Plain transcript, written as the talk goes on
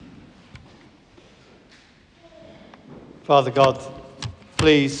Father God,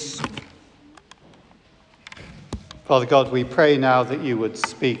 please, Father God, we pray now that you would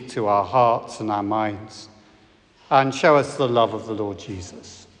speak to our hearts and our minds and show us the love of the Lord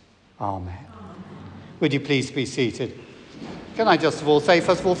Jesus. Amen. Would you please be seated? Can I just of all say,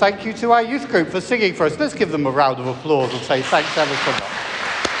 first of all, thank you to our youth group for singing for us. Let's give them a round of applause and say thanks ever so much.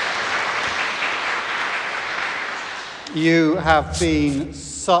 You have been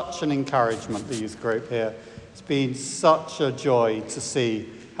such an encouragement, the youth group here. It's been such a joy to see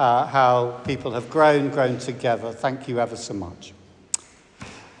how people have grown together. Thank you ever so much.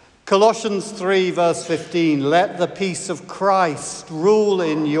 Colossians 3, verse 15, let the peace of Christ rule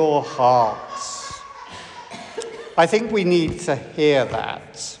in your hearts. I think we need to hear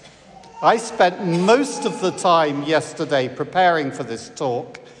that. I spent most of the time yesterday preparing for this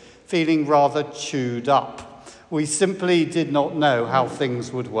talk feeling rather chewed up. We simply did not know how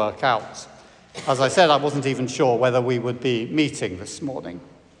things would work out. As I said, I wasn't even sure whether we would be meeting this morning.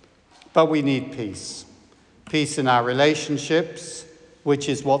 But we need peace. Peace in our relationships, which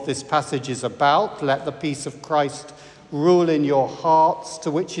is what this passage is about. Let the peace of Christ rule in your hearts,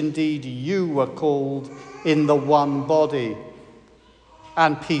 to which indeed you were called in the one body.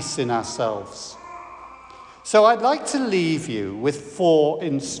 And peace in ourselves. So I'd like to leave you with 4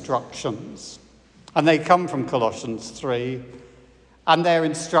 instructions. And they come from Colossians 3, and they're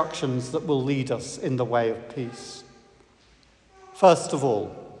instructions that will lead us in the way of peace. First of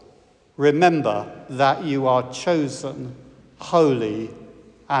all, remember that you are chosen, holy,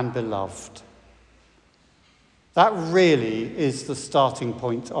 and beloved. That really is the starting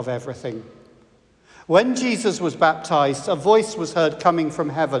point of everything. When Jesus was baptized, a voice was heard coming from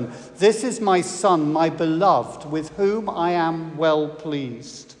heaven. This is my Son, my beloved, with whom I am well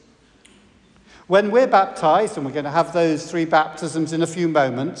pleased. When we're baptized, and we're going to have those 3 baptisms in a few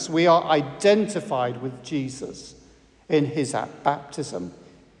moments, we are identified with Jesus in his baptism,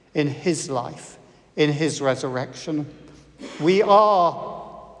 in his life, in his resurrection. We are,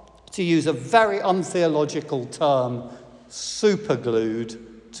 to use a very untheological term,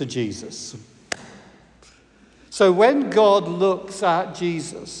 superglued to Jesus. So when God looks at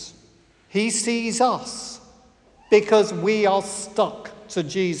Jesus, he sees us because we are stuck to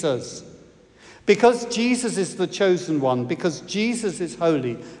Jesus. Because Jesus is the chosen one, because Jesus is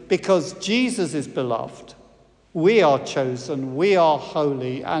holy, because Jesus is beloved, we are chosen, we are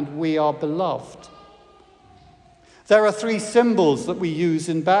holy, and we are beloved. There are 3 symbols that we use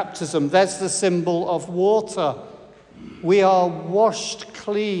in baptism. There's the symbol of water. We are washed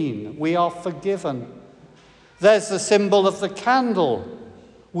clean. We are forgiven. There's the symbol of the candle.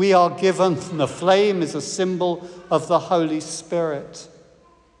 We are given, the flame is a symbol of the Holy Spirit.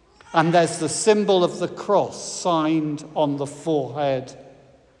 And there's the symbol of the cross signed on the forehead.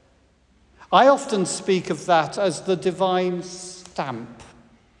 I often speak of that as the divine stamp.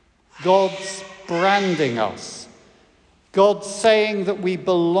 God's branding us. God saying that we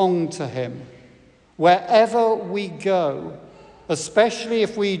belong to him. Wherever we go, especially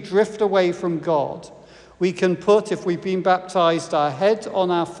if we drift away from God, we can put, if we've been baptized, our head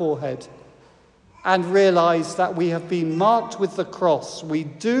on our forehead and realize that we have been marked with the cross. We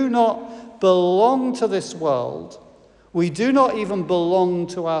do not belong to this world. We do not even belong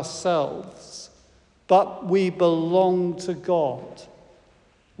to ourselves, but we belong to God.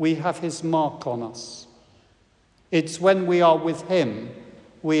 We have his mark on us. It's when we are with him,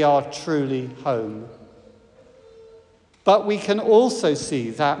 we are truly home. But we can also see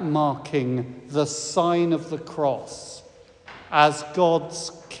that marking, the sign of the cross, as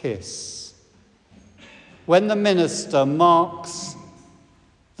God's kiss. When the minister marks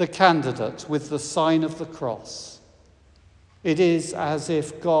the candidate with the sign of the cross, it is as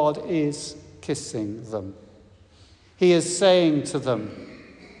if God is kissing them. He is saying to them,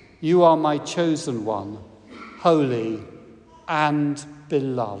 you are my chosen one, holy and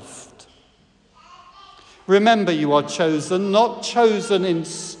beloved. Remember, you are chosen, not chosen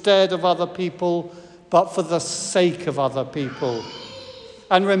instead of other people, but for the sake of other people.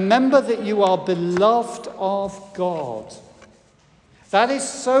 And remember that you are beloved of God. That is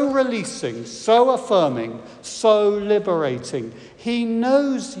so releasing, so affirming, so liberating. He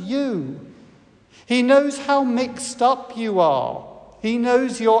knows you. He knows how mixed up you are. He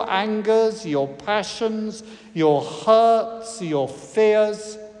knows your angers, your passions, your hurts, your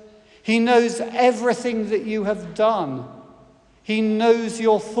fears. He knows everything that you have done. He knows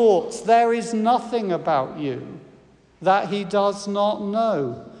your thoughts. There is nothing about you that he does not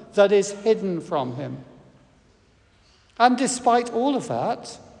know, that is hidden from him. And despite all of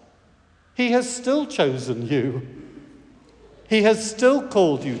that, he has still chosen you. He has still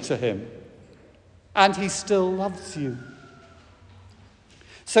called you to him, and he still loves you.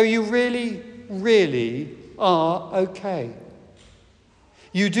 So you really, really are okay.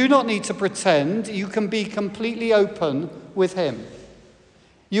 You do not need to pretend. You can be completely open with him.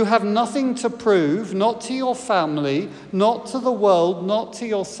 You have nothing to prove, not to your family, not to the world, not to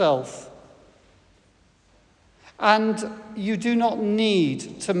yourself. And you do not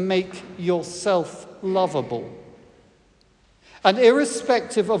need to make yourself lovable. And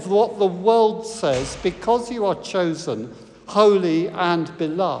irrespective of what the world says, because you are chosen, holy and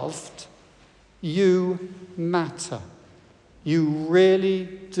beloved, you matter. You really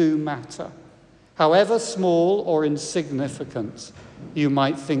do matter. However small or insignificant you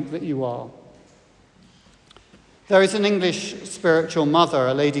might think that you are. There is an English spiritual mother,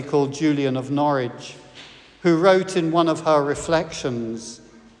 a lady called Julian of Norwich, who wrote in one of her reflections,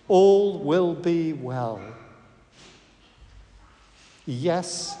 "All will be well."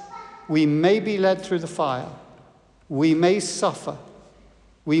 Yes, we may be led through the fire. We may suffer.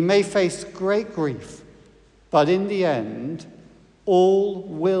 We may face great grief. But in the end, all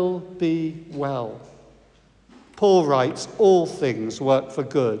will be well. Paul writes, all things work for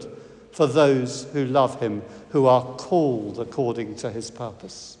good for those who love him, who are called according to his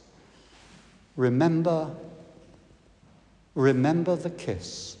purpose. Remember the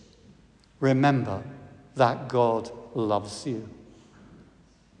kiss. Remember that God loves you.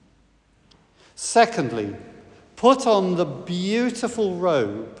 Secondly, put on the beautiful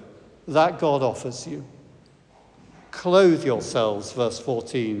robe that God offers you. Clothe yourselves, verse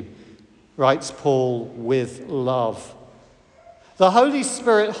 14, writes Paul, with love. The Holy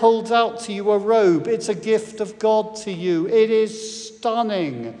Spirit holds out to you a robe. It's a gift of God to you. It is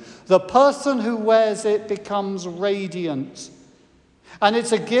stunning. The person who wears it becomes radiant. And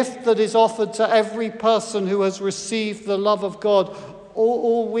it's a gift that is offered to every person who has received the love of God.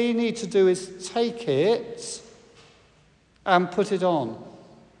 All we need to do is take it and put it on.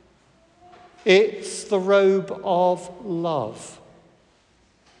 It's the robe of love.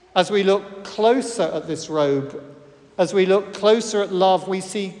 As we look closer at this robe, as we look closer at love, we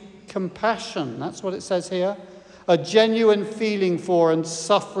see compassion. That's what it says here. A genuine feeling for and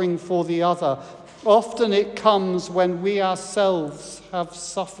suffering for the other. Often it comes when we ourselves have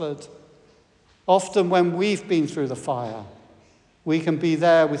suffered. Often when we've been through the fire. We can be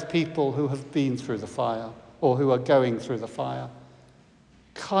there with people who have been through the fire or who are going through the fire.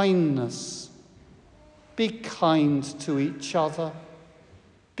 Kindness. Be kind to each other.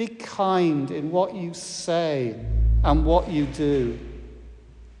 Be kind in what you say and what you do.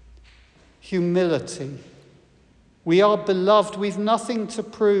 Humility. We are beloved. We've nothing to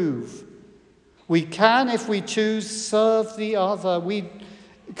prove. We can, if we choose, serve the other. We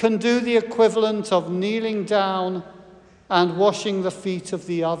can do the equivalent of kneeling down and washing the feet of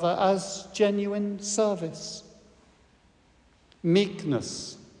the other as genuine service.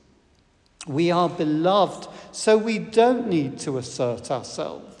 Meekness. We are beloved, so we don't need to assert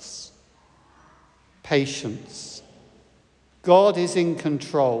ourselves. Patience. God is in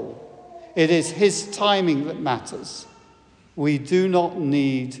control. It is his timing that matters. We do not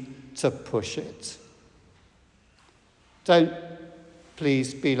need to push it. Don't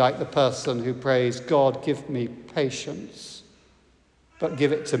please be like the person who prays, God, give me patience, but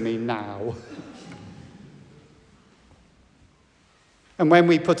give it to me now. And when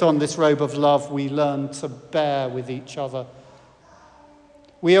we put on this robe of love, we learn to bear with each other.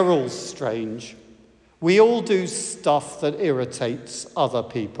 We are all strange. We all do stuff that irritates other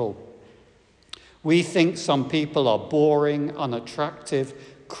people. We think some people are boring, unattractive,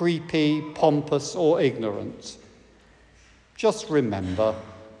 creepy, pompous, or ignorant. Just remember,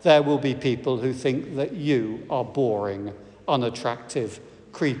 there will be people who think that you are boring, unattractive,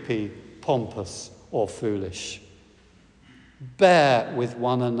 creepy, pompous, or foolish. Bear with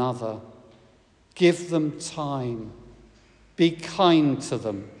one another. Give them time. Be kind to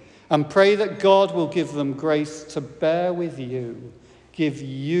them. And pray that God will give them grace to bear with you, give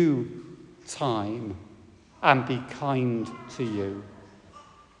you time, and be kind to you.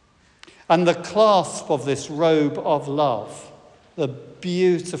 And the clasp of this robe of love, the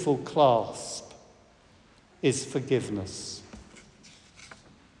beautiful clasp, is forgiveness.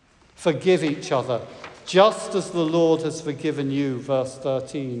 Forgive each other, just as the Lord has forgiven you, verse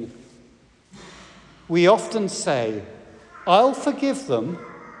 13. We often say, I'll forgive them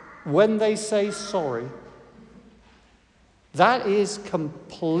when they say sorry. That is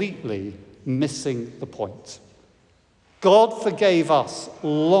completely missing the point. God forgave us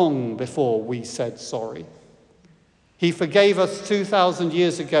long before we said sorry. He forgave us 2,000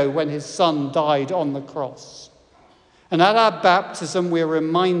 years ago when his son died on the cross. And at our baptism, we're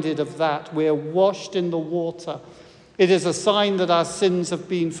reminded of that. We're washed in the water. It is a sign that our sins have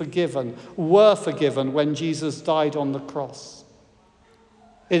been forgiven, were forgiven when Jesus died on the cross.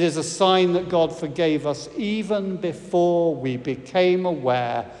 It is a sign that God forgave us even before we became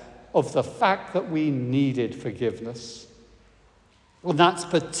aware of the fact that we needed forgiveness. And that's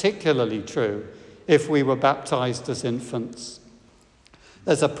particularly true if we were baptized as infants.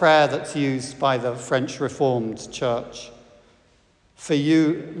 There's a prayer that's used by the French Reformed Church. For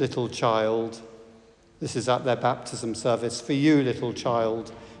you, little child, this is at their baptism service, for you, little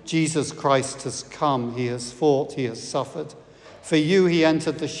child, Jesus Christ has come, he has fought, he has suffered. For you, he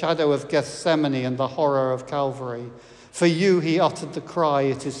entered the shadow of Gethsemane and the horror of Calvary. For you, he uttered the cry,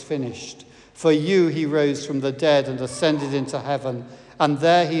 it is finished. For you, he rose from the dead and ascended into heaven, and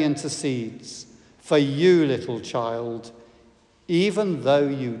there he intercedes. For you, little child, even though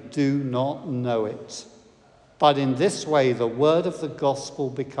you do not know it. But in this way, the word of the gospel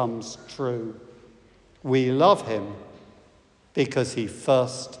becomes true. We love him because he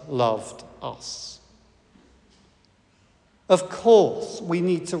first loved us. Of course, we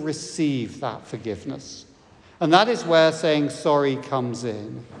need to receive that forgiveness. And that is where saying sorry comes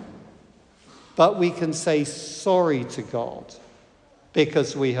in. But we can say sorry to God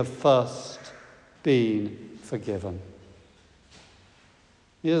because we have first been forgiven.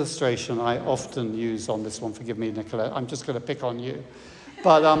 The illustration I often use on this one, forgive me, Nicolette, I'm just going to pick on you,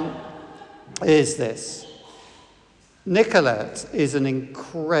 but is this. Nicolette is an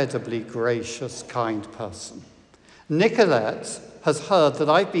incredibly gracious, kind person. Nicolette has heard that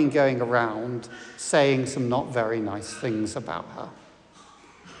I've been going around saying some not very nice things about her.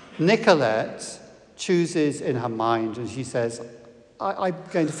 Nicolette chooses in her mind, and she says, I'm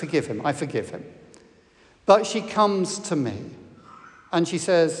going to forgive him, I forgive him. But she comes to me, and she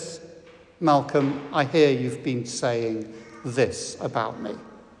says, Malcolm, I hear you've been saying this about me.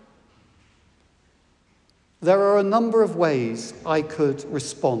 There are a number of ways I could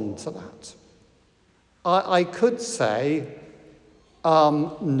respond to that. I could say,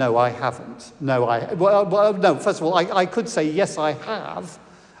 no, I haven't. No, first of all, I could say, yes, I have,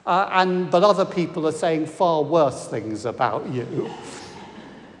 but other people are saying far worse things about you.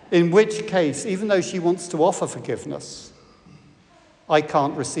 In which case, even though she wants to offer forgiveness, I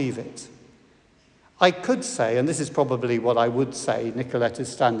can't receive it. I could say, and this is probably what I would say, Nicolette is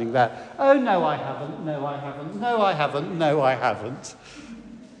standing there, oh, no, I haven't, no, I haven't, no, I haven't, no, I haven't.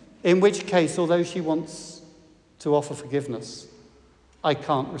 In which case, although she wants to offer forgiveness, I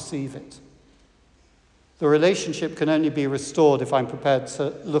can't receive it. The relationship can only be restored if I'm prepared to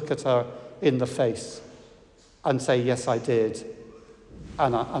look at her in the face and say, yes, I did,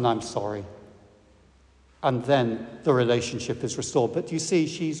 and I'm sorry. And then the relationship is restored. But you see,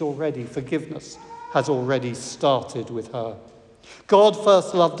 forgiveness has already started with her. God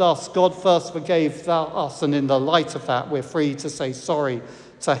first loved us, God first forgave us, and in the light of that, we're free to say sorry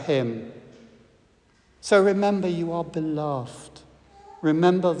to him. So remember, you are beloved.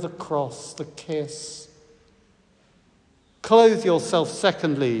 Remember the cross, the kiss. Clothe yourself,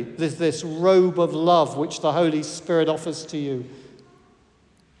 secondly, this robe of love which the Holy Spirit offers to you.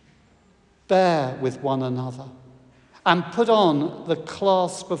 Bear with one another and put on the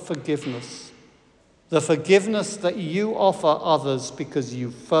clasp of forgiveness, the forgiveness that you offer others because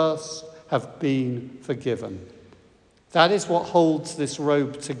you first have been forgiven. That is what holds this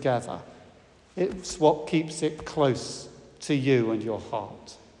robe together. It's what keeps it close to you and your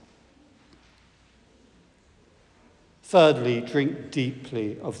heart. Thirdly, drink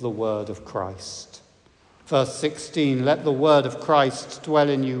deeply of the word of Christ. Verse 16, let the word of Christ dwell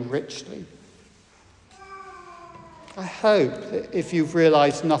in you richly. I hope that if you've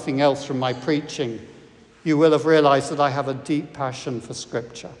realized nothing else from my preaching, you will have realized that I have a deep passion for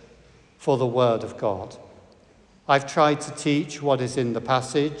Scripture, for the Word of God. I've tried to teach what is in the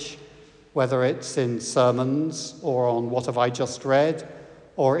passage, whether it's in sermons or on what have I just read,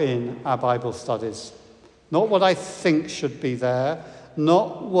 or in our Bible studies. Not what I think should be there,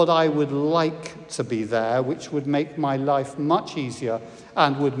 not what I would like to be there, which would make my life much easier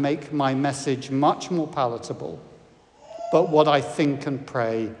and would make my message much more palatable, but what I think and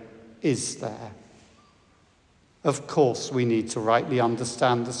pray is there. Of course, we need to rightly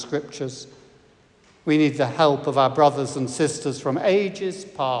understand the Scriptures. We need the help of our brothers and sisters from ages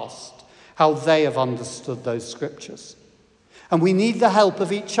past, how they have understood those Scriptures. And we need the help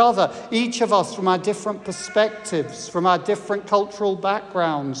of each other, each of us from our different perspectives, from our different cultural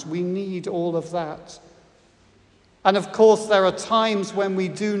backgrounds. We need all of that. And of course, there are times when we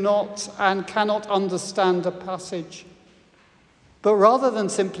do not and cannot understand a passage. But rather than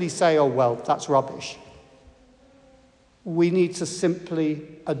simply say, oh, well, that's rubbish, we need to simply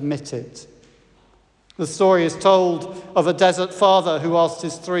admit it. The story is told of a desert father who asked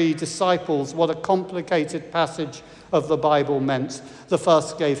his 3 disciples what a complicated passage of the Bible meant. The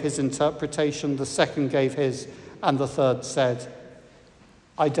first gave his interpretation, the second gave his, and the third said,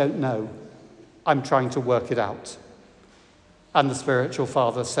 "I don't know. I'm trying to work it out." And the spiritual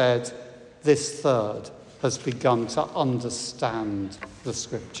father said, "This third has begun to understand the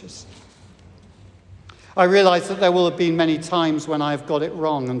scriptures." I realize that there will have been many times when I have got it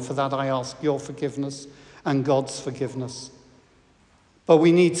wrong, and for that I ask your forgiveness and God's forgiveness. But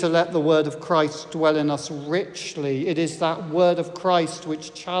we need to let the word of Christ dwell in us richly. It is that word of Christ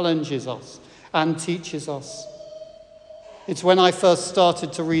which challenges us and teaches us. It's when I first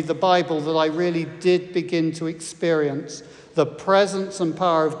started to read the Bible that I really did begin to experience the presence and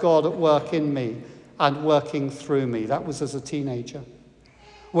power of God at work in me and working through me. That was as a teenager.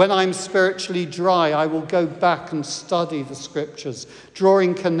 When I'm spiritually dry, I will go back and study the scriptures,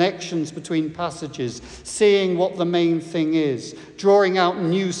 drawing connections between passages, seeing what the main thing is, drawing out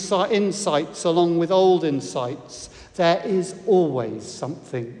new insights along with old insights. There is always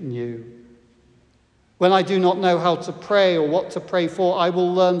something new. When I do not know how to pray or what to pray for, I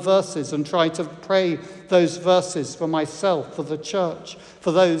will learn verses and try to pray those verses for myself, for the church,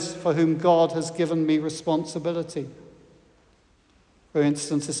 for those for whom God has given me responsibility. For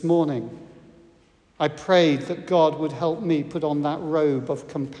instance, this morning, I prayed that God would help me put on that robe of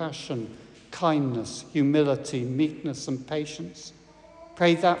compassion, kindness, humility, meekness, and patience.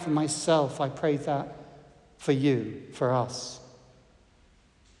 Prayed that for myself. I prayed that for you, for us.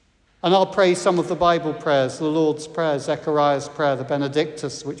 And I'll pray some of the Bible prayers, the Lord's Prayer, Zechariah's Prayer, the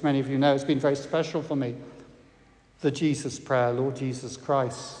Benedictus, which many of you know has been very special for me. The Jesus Prayer, Lord Jesus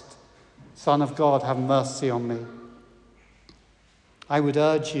Christ, Son of God, have mercy on me. I would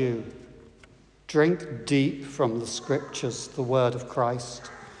urge you, drink deep from the scriptures, the word of Christ.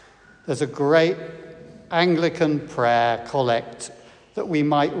 There's a great Anglican prayer collect that we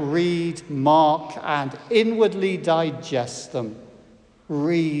might read, mark, and inwardly digest them.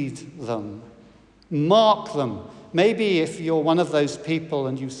 Read them. Mark them. Maybe if you're one of those people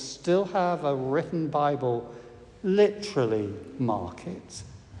and you still have a written Bible, literally mark it.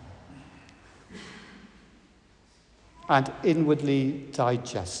 And inwardly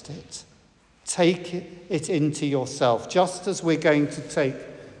digest it. Take it into yourself, just as we're going to take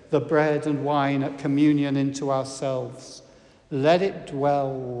the bread and wine at communion into ourselves. Let it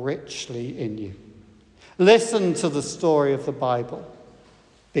dwell richly in you. Listen to the story of the Bible.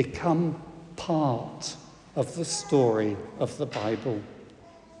 Become part of the story of the Bible.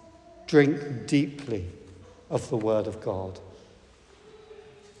 Drink deeply of the Word of God.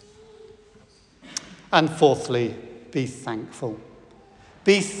 And fourthly, be thankful.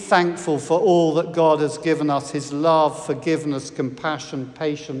 Be thankful for all that God has given us, his love, forgiveness, compassion,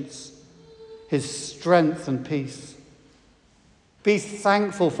 patience, his strength and peace. Be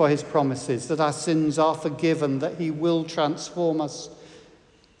thankful for his promises that our sins are forgiven, that he will transform us,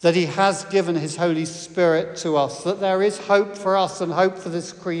 that he has given his Holy Spirit to us, that there is hope for us and hope for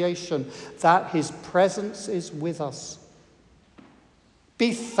this creation, that his presence is with us.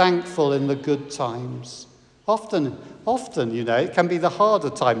 Be thankful in the good times. Often, it can be the harder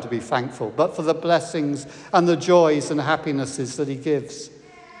time to be thankful, but for the blessings and the joys and happinesses that he gives.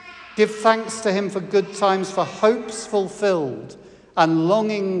 Give thanks to him for good times, for hopes fulfilled and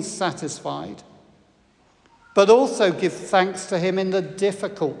longings satisfied. But also give thanks to him in the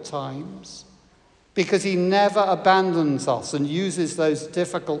difficult times, because he never abandons us and uses those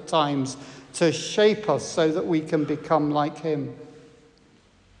difficult times to shape us so that we can become like him.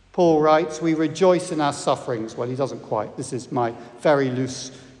 Paul writes, we rejoice in our sufferings. Well, he doesn't quite. This is my very loose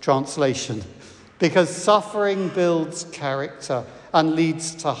translation. Because suffering builds character and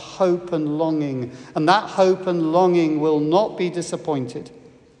leads to hope and longing. And that hope and longing will not be disappointed,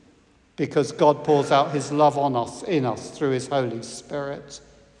 because God pours out his love on us, in us, through his Holy Spirit.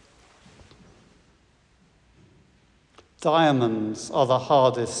 Diamonds are the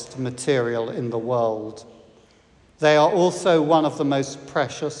hardest material in the world. They are also one of the most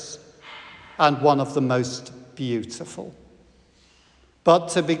precious and one of the most beautiful. But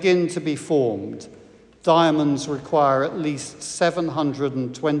to begin to be formed, diamonds require at least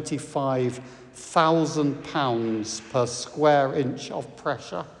 725,000 pounds per square inch of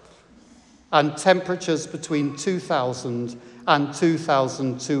pressure, and temperatures between 2,000 and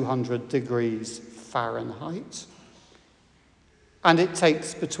 2,200 degrees Fahrenheit. And it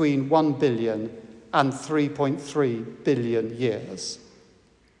takes between 1 billion and 3.3 billion years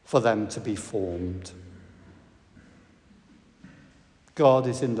for them to be formed. God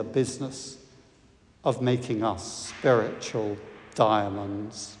is in the business of making us spiritual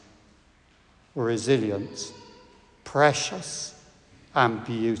diamonds. resilient, precious, and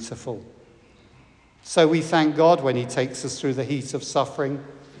beautiful. So we thank God when he takes us through the heat of suffering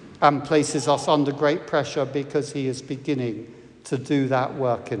and places us under great pressure, because he is beginning to do that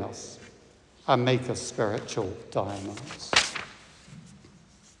work in us and make us spiritual diamonds.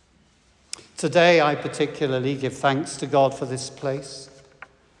 Today, I particularly give thanks to God for this place,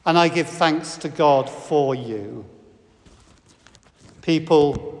 and I give thanks to God for you.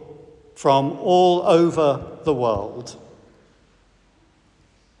 People from all over the world,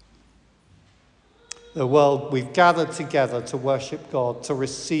 we've gathered together to worship God, to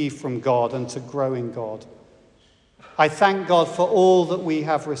receive from God, and to grow in God. I thank God for all that we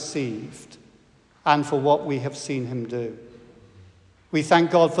have received and for what we have seen him do. We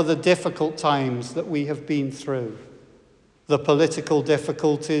thank God for the difficult times that we have been through, the political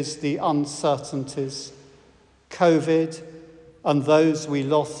difficulties, the uncertainties, COVID, and those we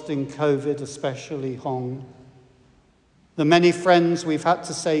lost in COVID, especially Hong. The many friends we've had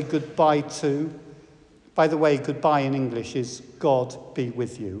to say goodbye to. By the way, goodbye in English is God be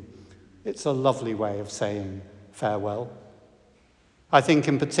with you. It's a lovely way of saying farewell. I think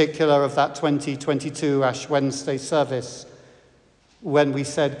in particular of that 2022 Ash Wednesday service, when we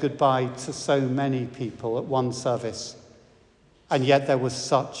said goodbye to so many people at one service, and yet there was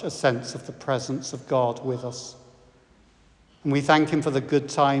such a sense of the presence of God with us. And we thank him for the good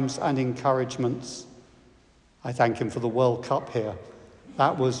times and encouragements. I thank him for the World Cup here.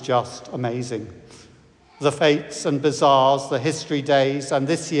 That was just amazing. The fetes and bazaars, the history days, and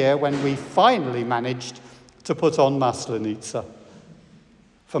this year when we finally managed to put on Maslenitsa,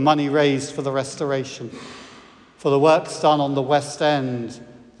 for money raised for the restoration, for the works done on the West End,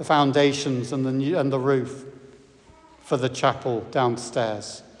 the foundations and the roof, for the chapel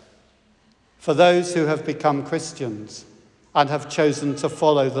downstairs, for those who have become Christians and have chosen to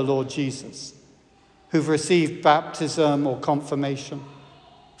follow the Lord Jesus, who've received baptism or confirmation,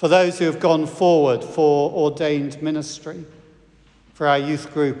 for those who have gone forward for ordained ministry, for our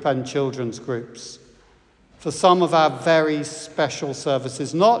youth group and children's groups, for some of our very special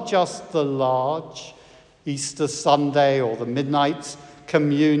services, not just the large Easter Sunday or the midnight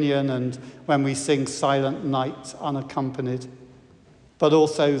communion and when we sing Silent Night unaccompanied, but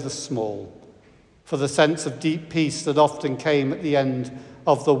also the small, for the sense of deep peace that often came at the end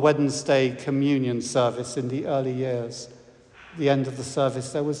of the Wednesday communion service in the early years. At the end of the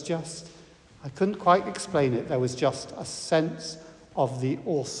service, there was just, I couldn't quite explain it, there was just a sense of the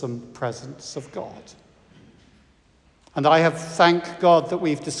awesome presence of God. And I have thanked God that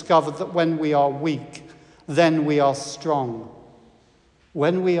we've discovered that when we are weak, then we are strong.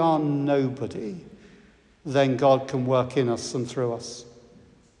 When we are nobody, then God can work in us and through us.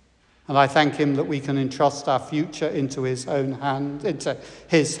 And I thank him that we can entrust our future into his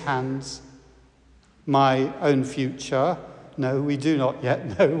hands. My own future, no, we do not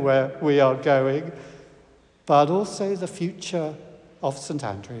yet know where we are going, but also the future of St.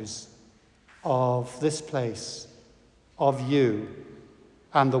 Andrew's, of this place, of you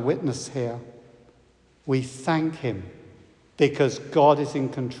and the witness here. We thank him because God is in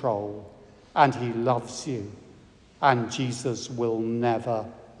control and he loves you and Jesus will never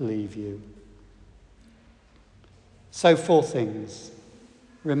leave you. So 4 things.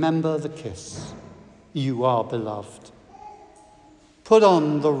 Remember the kiss. You are beloved. Put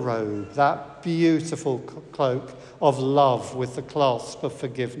on the robe, that beautiful cloak of love with the clasp of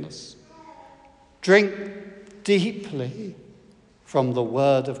forgiveness. Drink deeply from the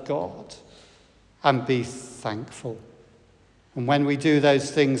word of God and be thankful. And when we do those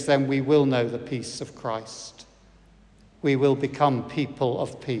things, then we will know the peace of Christ. We will become people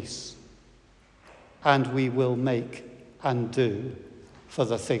of peace. And we will make and do for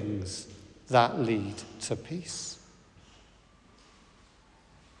the things that lead to peace.